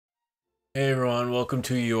Hey everyone, welcome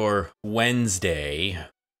to your Wednesday.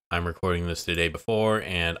 I'm recording this the day before,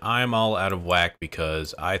 and I'm all out of whack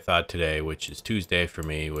because I thought today, which is Tuesday for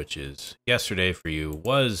me, which is yesterday for you,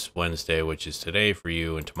 was Wednesday, which is today for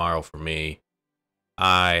you, and tomorrow for me.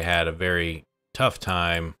 I had a very tough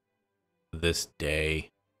time this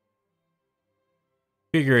day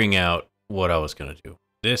figuring out what I was going to do.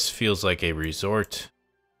 This feels like a resort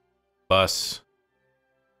bus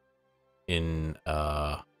in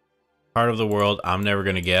part of the world I'm never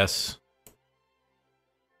going to guess.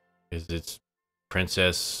 Is it's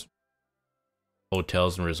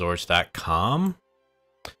princesshotelsandresorts.com?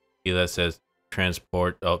 Yeah, that says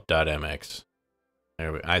transport .mx.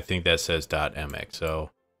 I think that says .mx.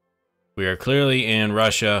 So we are clearly in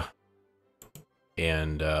Russia,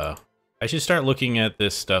 and I should start looking at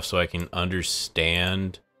this stuff so I can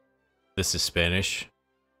understand. This is Spanish.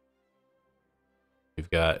 We've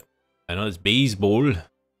got, I know it's baseball.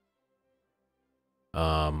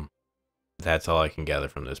 That's all I can gather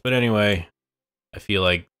from this. But anyway, I feel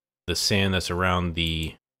like the sand that's around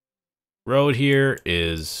the road here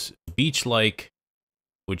is beach-like,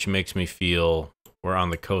 which makes me feel we're on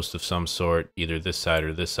the coast of some sort, either this side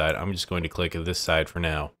or this side. I'm just going to click this side for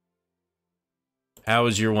now. How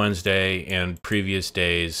was your Wednesday and previous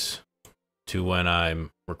days to when I'm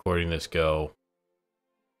recording this go?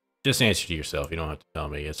 Just answer to yourself. You don't have to tell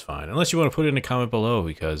me. It's fine. Unless you want to put it in a comment below,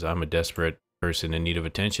 because I'm a desperate person in need of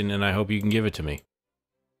attention, and I hope you can give it to me.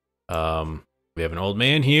 We have an old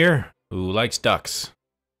man here who likes ducks.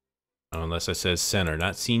 Unless I says center,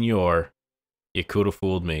 not senior. You could have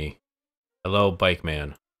fooled me. Hello, bike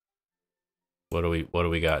man. What do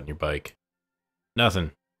we got in your bike?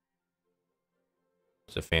 Nothing.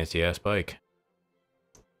 It's a fancy ass bike.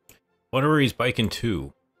 Wonder where he's biking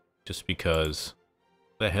to. Just because.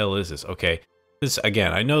 What the hell is this? Okay. This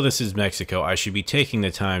again, I know this is Mexico. I should be taking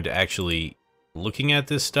the time to actually looking at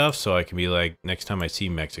this stuff so I can be like, next time I see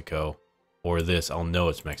Mexico or this, I'll know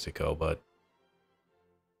it's Mexico. But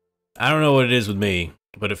I don't know what it is with me,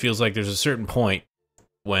 but it feels like there's a certain point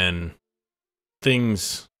when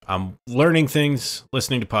I'm learning things,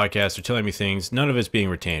 listening to podcasts, or telling me things, none of it's being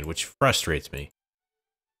retained, which frustrates me.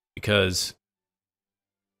 Because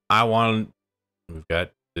this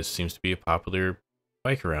seems to be a popular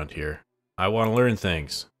bike around here. I want to learn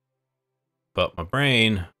things. But my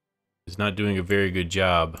brain is not doing a very good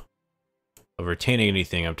job of retaining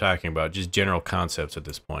anything I'm talking about, just general concepts at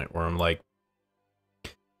this point, where I'm like,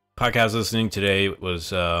 podcast listening today was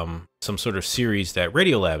some sort of series that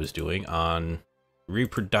Radiolab is doing on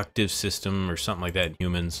reproductive system or something like that in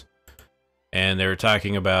humans. And they were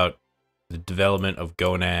talking about the development of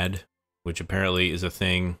gonad, which apparently is a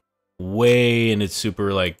thing way in its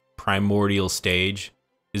super like primordial stage.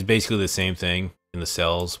 Is basically the same thing in the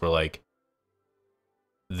cells, where like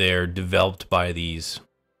they're developed by these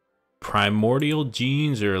primordial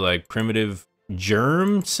genes or like primitive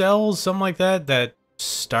germ cells, something like that, that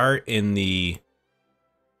start in the,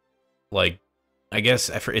 like, I guess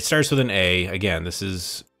it starts with an A. Again, this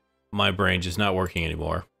is my brain just not working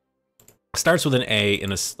anymore. It starts with an A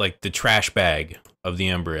in a, like the trash bag of the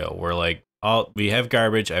embryo, where like, we have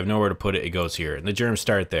garbage, I have nowhere to put it, it goes here, and the germs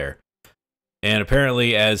start there. And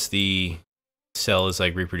apparently as the cell is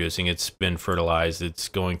like reproducing, it's been fertilized, it's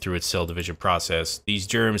going through its cell division process, these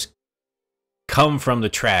germs come from the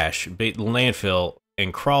trash, landfill,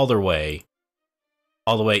 and crawl their way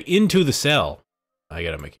all the way into the cell. I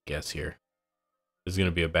gotta make a guess here. This is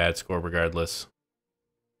gonna be a bad score regardless.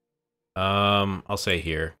 I'll say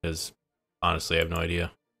here, because honestly I have no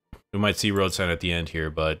idea. We might see road sign at the end here,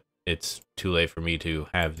 but it's too late for me to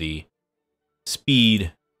have the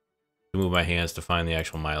speed to move my hands to find the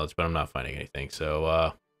actual mileage, but I'm not finding anything.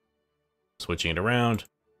 So, switching it around,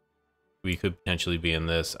 we could potentially be in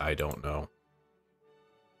this. I don't know.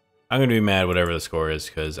 I'm going to be mad whatever the score is,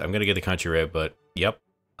 because I'm going to get the country right, but yep,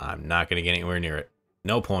 I'm not going to get anywhere near it.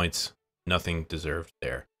 No points. Nothing deserved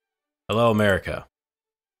there. Hello, America.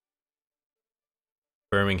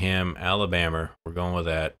 Birmingham, Alabama. We're going with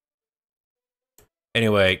that.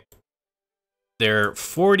 Anyway, there are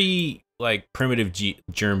 40 like primitive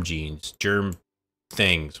germ genes, germ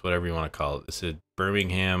things, whatever you want to call it. This is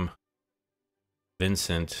Birmingham,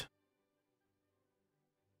 Vincent.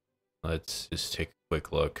 Let's just take a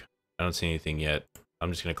quick look. I don't see anything yet.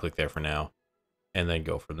 I'm just going to click there for now and then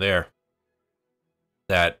go from there.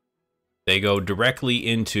 That they go directly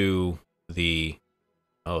into the,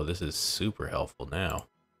 oh, this is super helpful now.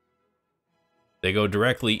 They go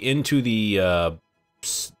directly into the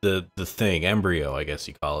thing, embryo, I guess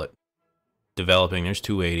you call it. Developing. There's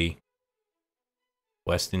 280.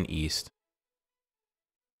 West and east.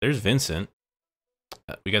 There's Vincent.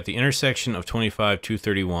 We got the intersection of 25,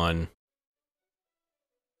 231.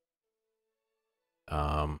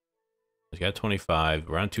 We got 25.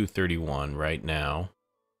 We're on 231 right now.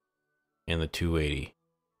 And the 280.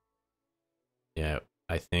 Yeah,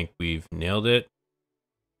 I think we've nailed it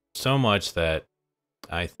so much that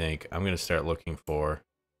I think I'm going to start looking for...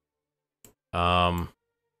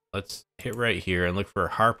 let's hit right here and look for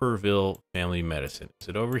Harperville Family Medicine. Is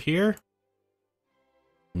it over here?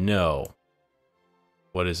 No.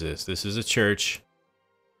 What is this? This is a church.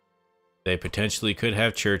 They potentially could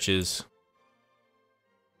have churches.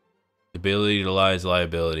 Ability to lie is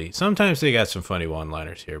liability. Sometimes they got some funny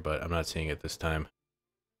one-liners here, but I'm not seeing it this time.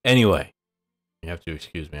 Anyway, you have to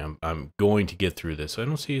excuse me. I'm going to get through this. I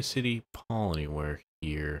don't see a city Paul anywhere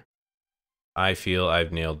here. I feel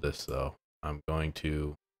I've nailed this, though. I'm going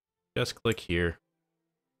to just click here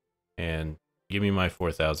and give me my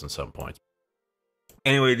 4,000 some points.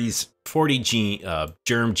 Anyway, these 40 gene,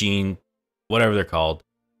 germ gene, whatever they're called.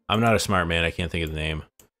 I'm not a smart man. I can't think of the name.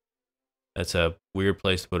 That's a weird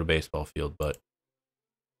place to put a baseball field, but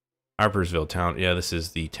Harpersville town. Yeah, this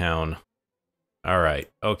is the town. All right.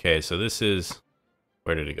 Okay, so this is...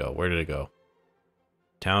 Where did it go? Where did it go?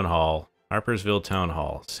 Town Hall. Harpersville Town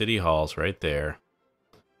Hall. City Hall's right there.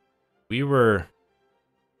 We were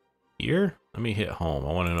here? Let me hit home.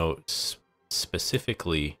 I want to know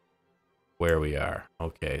specifically where we are.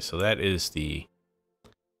 Okay, so that is the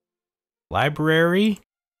library.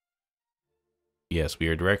 Yes, we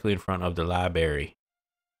are directly in front of the library.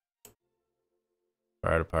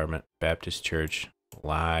 Fire Department, Baptist Church,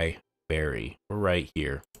 library. We're right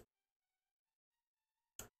here.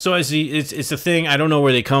 So I see, it's a thing. I don't know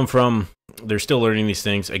where they come from. They're still learning these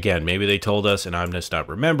things. Again, maybe they told us and I'm just not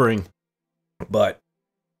remembering. But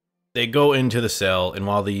they go into the cell, and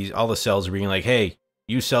while all the cells are being like, hey,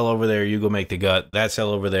 you cell over there, you go make the gut. That cell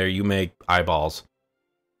over there, you make eyeballs.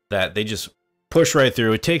 That they just push right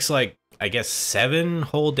through. It takes like, I guess, 7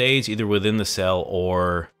 whole days, either within the cell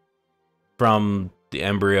or from the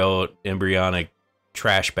embryonic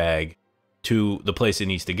trash bag to the place it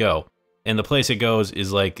needs to go. And the place it goes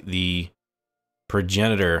is like the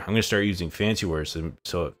progenitor. I'm going to start using fancy words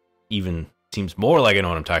so it even seems more like I know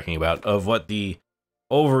what I'm talking about, of what the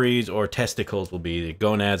ovaries or testicles will be. The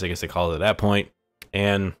gonads, I guess they call it at that point.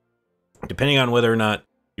 And depending on whether or not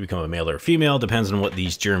you become a male or a female, depends on what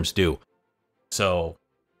these germs do. So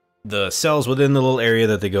the cells within the little area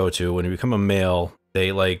that they go to, when you become a male,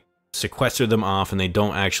 they like sequester them off and they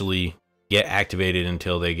don't actually get activated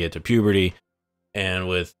until they get to puberty. And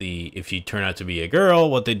with if you turn out to be a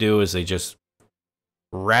girl, what they do is they just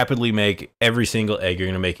rapidly make every single egg you're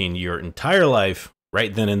going to make in your entire life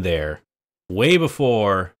right then and there, way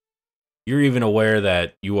before you're even aware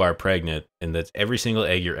that you are pregnant, and that every single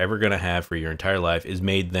egg you're ever going to have for your entire life is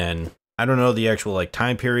made then. I don't know the actual like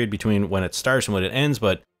time period between when it starts and when it ends,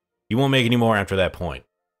 but you won't make any more after that point.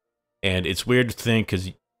 And it's weird to think,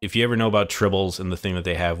 because if you ever know about tribbles and the thing that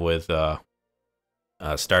they have with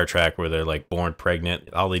Star Trek, where they're like born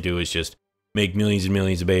pregnant, all they do is just make millions and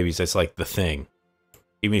millions of babies. That's like the thing.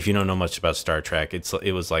 Even if you don't know much about Star Trek,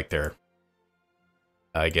 it was like their,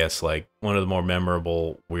 I guess, like one of the more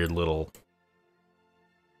memorable weird little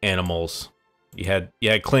animals. You had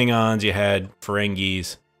Klingons, you had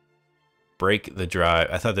Ferengis. Break the drive.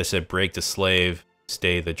 I thought they said break the slave,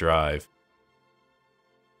 stay the drive.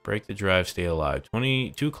 Break the drive, stay alive.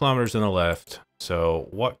 22 kilometers on the left. So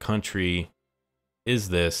what country is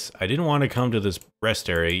this? I didn't want to come to this rest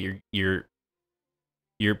area.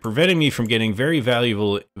 You're preventing me from getting very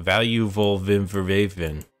valuable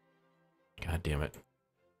information. God damn it.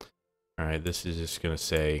 All right, this is just going to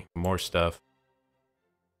say more stuff.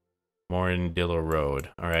 Morandillo Road.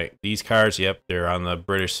 All right, these cars, yep, they're on the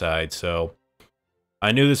British side. So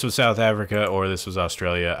I knew this was South Africa or this was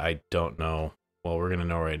Australia. I don't know. Well, we're going to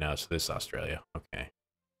know right now. So this is Australia. Okay.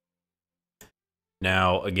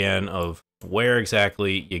 Now, again, of where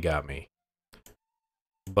exactly, you got me.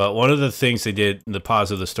 But one of the things they did in the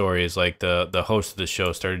pause of the story is like the host of the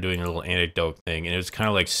show started doing a little anecdote thing. And it was kind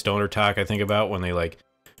of like stoner talk, I think, about when they like,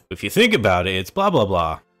 if you think about it, it's blah, blah,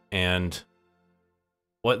 blah. And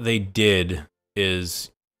what they did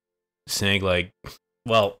is saying like,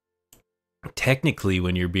 well, technically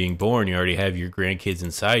when you're being born, you already have your grandkids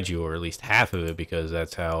inside you, or at least half of it, because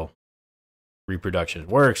that's how reproduction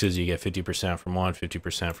works, is you get 50% from one,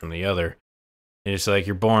 50% from the other. And it's like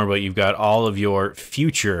you're born, but you've got all of your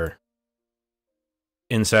future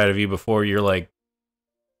inside of you before you're like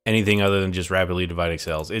anything other than just rapidly dividing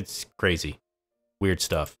cells. It's crazy. Weird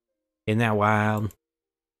stuff. Isn't that wild?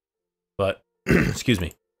 But, excuse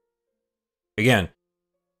me. Again,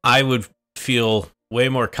 I would feel way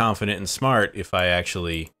more confident and smart if I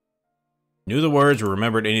actually knew the words or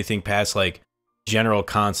remembered anything past like general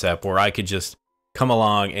concept, where I could just come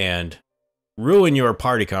along and ruin your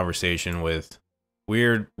party conversation with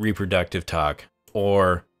weird reproductive talk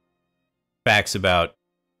or facts about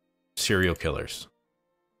serial killers.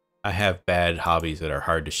 I have bad hobbies that are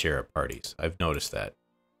hard to share at parties. I've noticed that.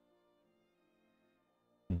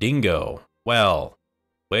 Dingo. Well,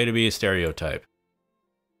 way to be a stereotype.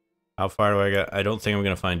 How far do I get? I don't think I'm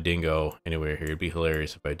going to find dingo anywhere here. It'd be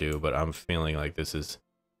hilarious if I do, but I'm feeling like this is...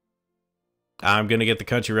 I'm going to get the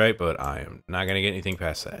country right, but I am not going to get anything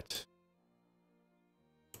past that.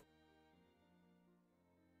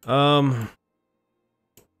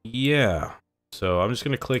 Yeah. So I'm just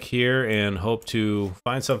going to click here and hope to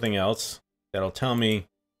find something else that'll tell me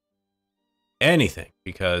anything,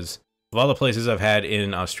 because of all the places I've had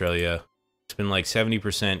in Australia, it's been like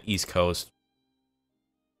 70% East Coast,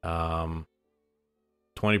 20%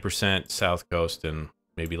 South Coast, and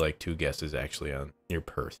maybe like 2 guesses actually on near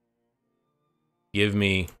Perth. Give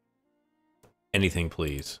me anything,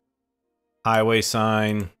 please. Highway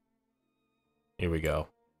sign. Here we go.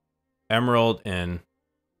 Emerald and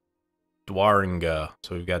Dwaringa.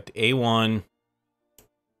 So we've got the A1.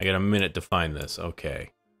 I got a minute to find this.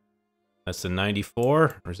 Okay. That's the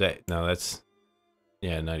 94? Or is that... No, that's...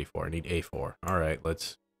 Yeah, 94. I need A4. Alright,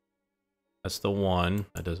 let's... That's the 1.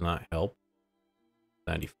 That does not help.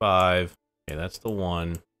 95. Okay, that's the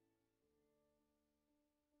 1.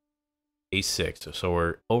 A6. So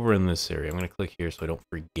we're over in this area. I'm going to click here so I don't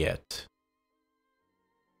forget.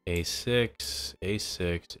 A6,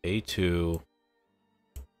 A6, A2,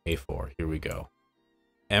 A4. Here we go.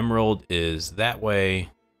 Emerald is that way.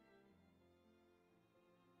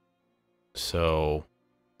 So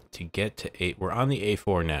to get to 8, we're on the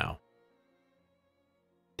A4 now.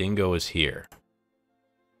 Dingo is here.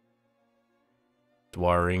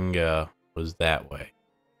 Dwaringa was that way.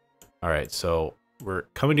 All right, so we're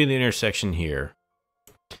coming to the intersection here.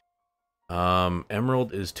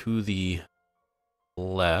 Emerald is to the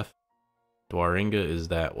left. Dwaringa is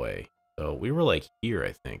that way. So we were like here,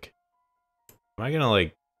 I think. Am I gonna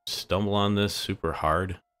like stumble on this super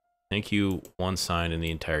hard? Thank you, 1 sign in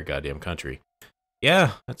the entire goddamn country.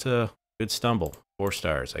 Yeah, that's a good stumble. 4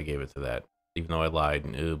 stars. I gave it to that, even though I lied.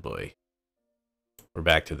 And oh boy, we're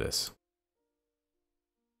back to this.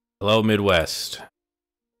 Hello, Midwest.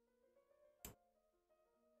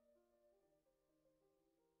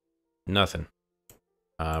 Nothing.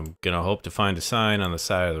 I'm gonna hope to find a sign on the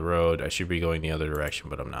side of the road. I should be going the other direction,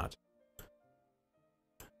 but I'm not.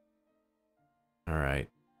 All right.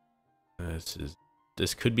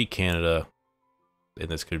 This could be Canada, and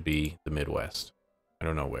this could be the Midwest. I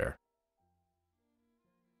don't know where.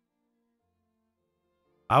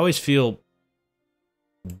 I always feel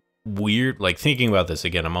weird, like thinking about this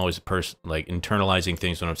again. I'm always a person like internalizing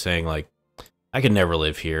things when I'm saying like I could never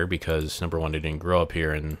live here because number 1, I didn't grow up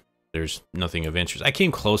here, and there's nothing of interest. I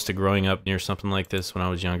came close to growing up near something like this when I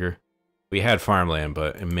was younger. We had farmland,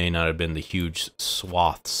 but it may not have been the huge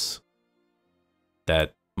swaths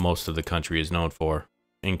that most of the country is known for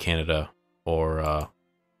in Canada or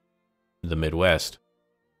the Midwest.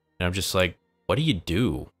 And I'm just like, what do you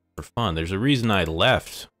do for fun? There's a reason I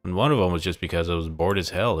left, and one of them was just because I was bored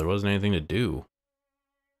as hell. There wasn't anything to do.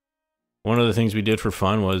 One of the things we did for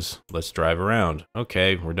fun was, let's drive around.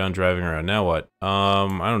 Okay, we're done driving around. Now what? I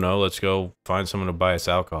don't know. Let's go find someone to buy us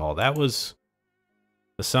alcohol. That was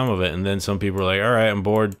the sum of it. And then some people were like, all right, I'm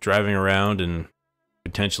bored driving around and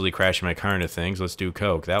potentially crashing my car into things. Let's do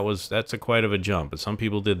coke. That's quite of a jump, but some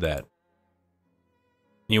people did that.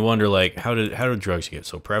 And you wonder, like, how do drugs get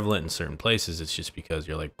so prevalent in certain places? It's just because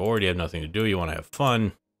you're like bored, you have nothing to do, you want to have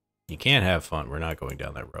fun. You can't have fun. We're not going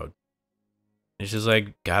down that road. It's just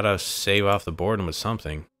like, gotta save off the boredom with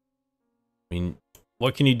something. I mean,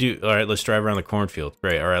 what can you do? All right, let's drive around the cornfield.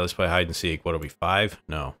 Great. All right, let's play hide and seek. What are we, 5?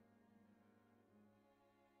 No.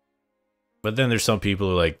 But then there's some people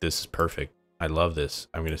who are like, this is perfect. I love this.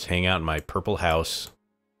 I'm going to hang out in my purple house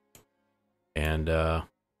and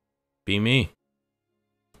be me.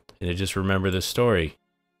 And I just remember this story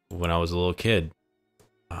when I was a little kid.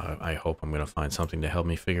 I hope I'm going to find something to help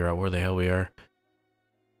me figure out where the hell we are.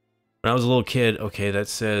 When I was a little kid, okay, that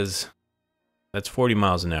says, that's 40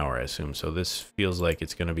 miles an hour, I assume. So this feels like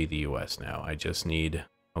it's going to be the US now. I just need,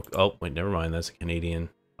 oh, wait, never mind. That's a Canadian.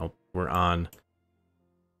 Oh, we're on.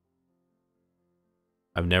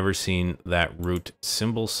 I've never seen that route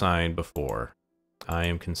symbol sign before. I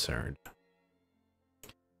am concerned.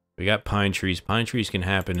 We got pine trees. Pine trees can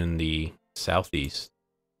happen in the southeast.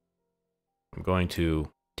 I'm going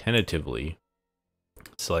to tentatively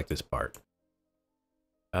select this part.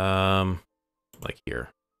 like here.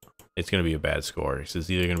 It's going to be a bad score. It's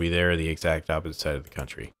either going to be there or the exact opposite side of the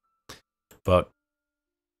country. But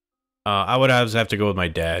I would have to go with my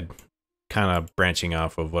dad, kind of branching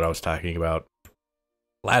off of what I was talking about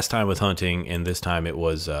last time with hunting, and this time it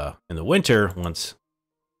was in the winter, once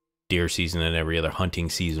deer season and every other hunting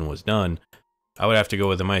season was done. I would have to go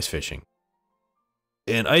with them ice fishing.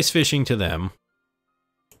 And ice fishing to them,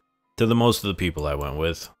 to the most of the people I went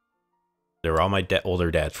with, they were all my older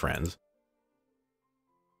dad's friends.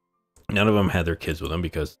 None of them had their kids with them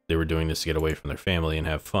because they were doing this to get away from their family and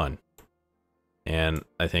have fun. And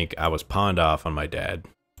I think I was pawned off on my dad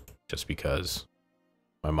just because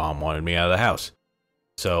my mom wanted me out of the house.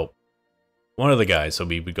 So one of the guys that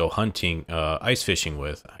we would go hunting, ice fishing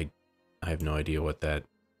with, I have no idea what that...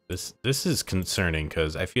 This is concerning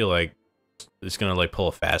because I feel like it's going to like pull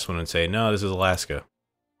a fast one and say, no, this is Alaska.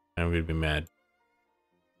 I'm going to be mad.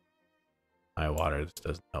 High water, this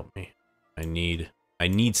doesn't help me. I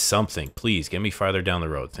need something. Please, get me farther down the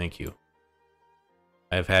road. Thank you.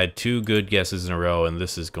 I've had 2 good guesses in a row, and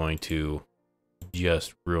this is going to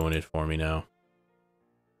just ruin it for me now.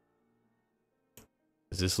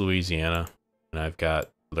 Is this Louisiana? And I've got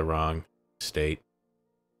the wrong state.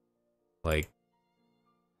 Like,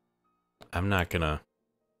 I'm gonna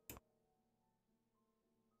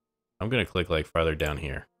click, like, farther down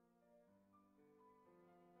here.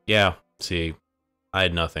 Yeah, see, I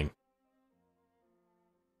had nothing.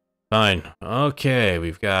 Fine. Okay,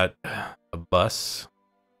 we've got a bus.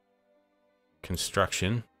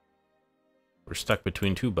 Construction. We're stuck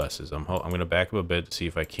between 2 buses. I'm gonna back up a bit to see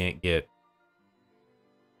if I can't get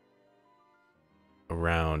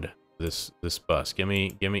around this bus. Give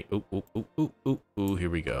me. Ooh, here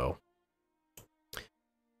we go.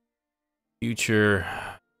 Future.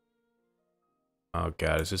 Oh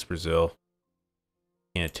god, is this Brazil?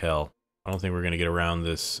 Can't tell. I don't think we're gonna get around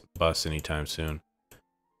this bus anytime soon.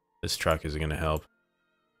 This truck isn't gonna help.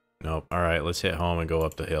 Nope. Alright, let's hit home and go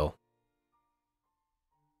up the hill.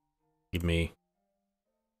 Give me...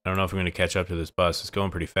 I don't know if I'm gonna catch up to this bus. It's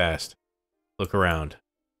going pretty fast. Look around.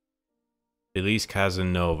 Feliz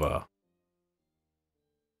Casanova.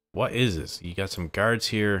 What is this? You got some guards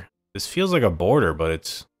here. This feels like a border, but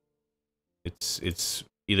it's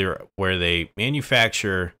either where they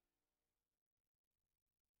manufacture...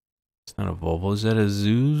 It's not a Volvo. Is that a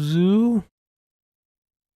Zuzu?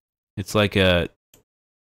 It's like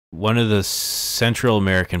one of the Central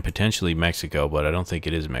American, potentially Mexico, but I don't think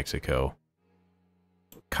it is Mexico.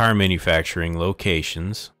 Car manufacturing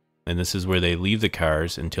locations, and this is where they leave the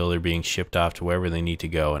cars until they're being shipped off to wherever they need to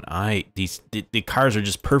go. And the cars are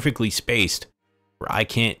just perfectly spaced, where I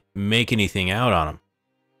can't make anything out on them.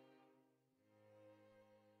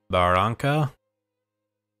 Barranca?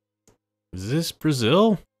 Is this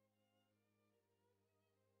Brazil?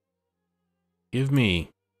 Give me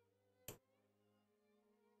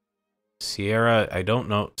Sierra, I don't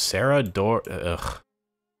know. Sarah Dor... Ugh.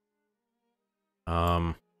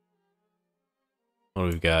 What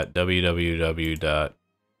we've got? www.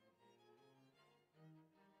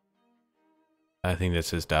 I think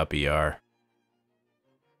this is .br.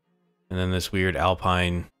 And then this weird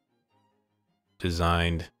Alpine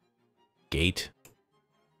designed gate.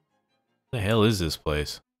 What the hell is this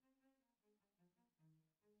place?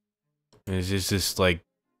 It's just this, like,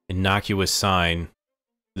 innocuous sign.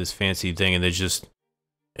 This fancy thing, and there's just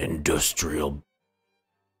industrial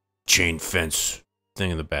chain fence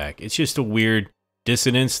thing in the back. It's just a weird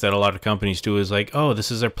dissonance that a lot of companies do, is like, oh, this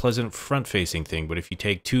is our pleasant front-facing thing, but if you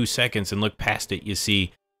take 2 seconds and look past it, you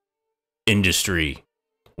see industry.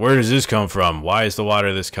 Where does this come from? Why is the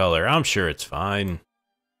water this color? I'm sure it's fine.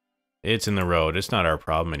 It's in the road. It's not our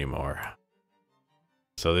problem anymore.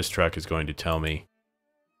 So this truck is going to tell me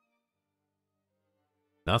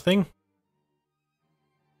nothing?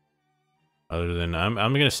 Other than, I'm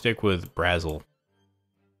going to stick with Brazil.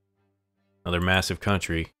 Another massive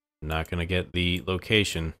country. I'm not going to get the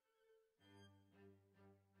location.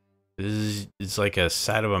 It's like a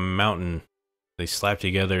side of a mountain. They slapped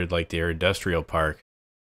together like their industrial park.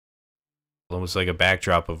 Almost like a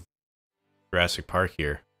backdrop of Jurassic Park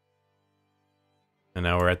here. And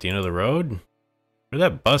now we're at the end of the road? Where'd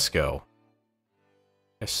that bus go?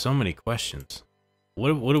 There's so many questions. What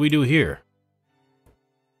do we do here?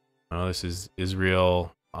 Oh, this is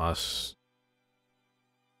Israel Ostrowecki.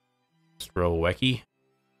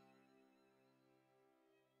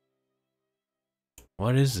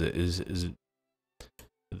 What is it? Is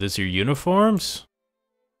this your uniforms?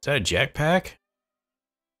 Is that a jetpack?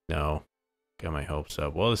 No. Got my hopes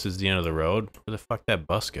up. Well, this is the end of the road. Where the fuck that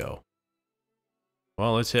bus go?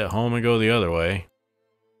 Well, let's hit home and go the other way.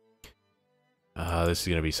 This is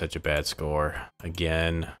going to be such a bad score.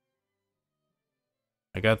 Again.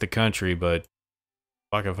 I got the country, but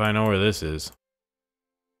fuck if I know where this is.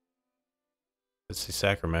 Let's see,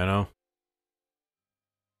 Sacramento.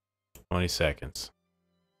 20 seconds.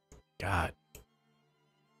 God.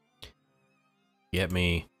 Get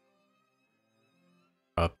me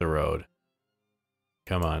up the road.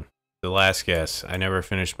 Come on. The last guess. I never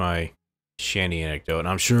finished my shanty anecdote, and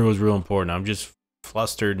I'm sure it was real important. I'm just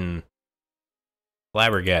flustered and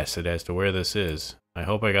flabbergasted as to where this is. I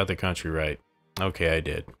hope I got the country right. Okay, I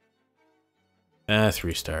did.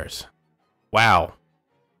 3 stars. Wow.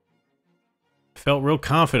 Felt real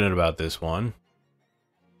confident about this one.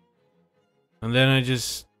 And then I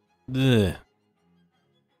just... Ugh.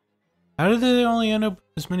 How did they only end up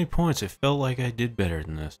with this many points? It felt like I did better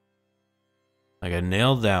than this. Like, I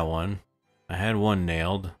nailed that one. I had one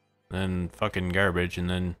nailed. Then fucking garbage. And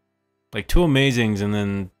then, like, 2 amazings and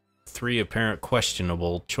then 3 apparent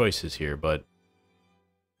questionable choices here. But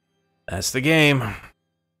that's the game.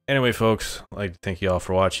 Anyway, folks, I'd like to thank you all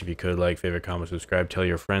for watching. If you could, like, favorite, comment, subscribe, tell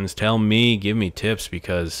your friends. Tell me, give me tips,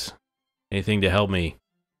 because anything to help me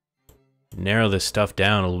narrow this stuff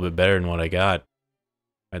down a little bit better than what I got,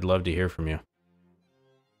 I'd love to hear from you.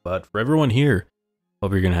 But for everyone here,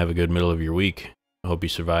 hope you're going to have a good middle of your week. I hope you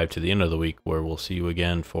survive to the end of the week, where we'll see you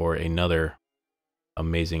again for another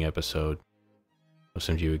amazing episode of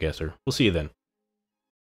some Geoguessr. We'll see you then.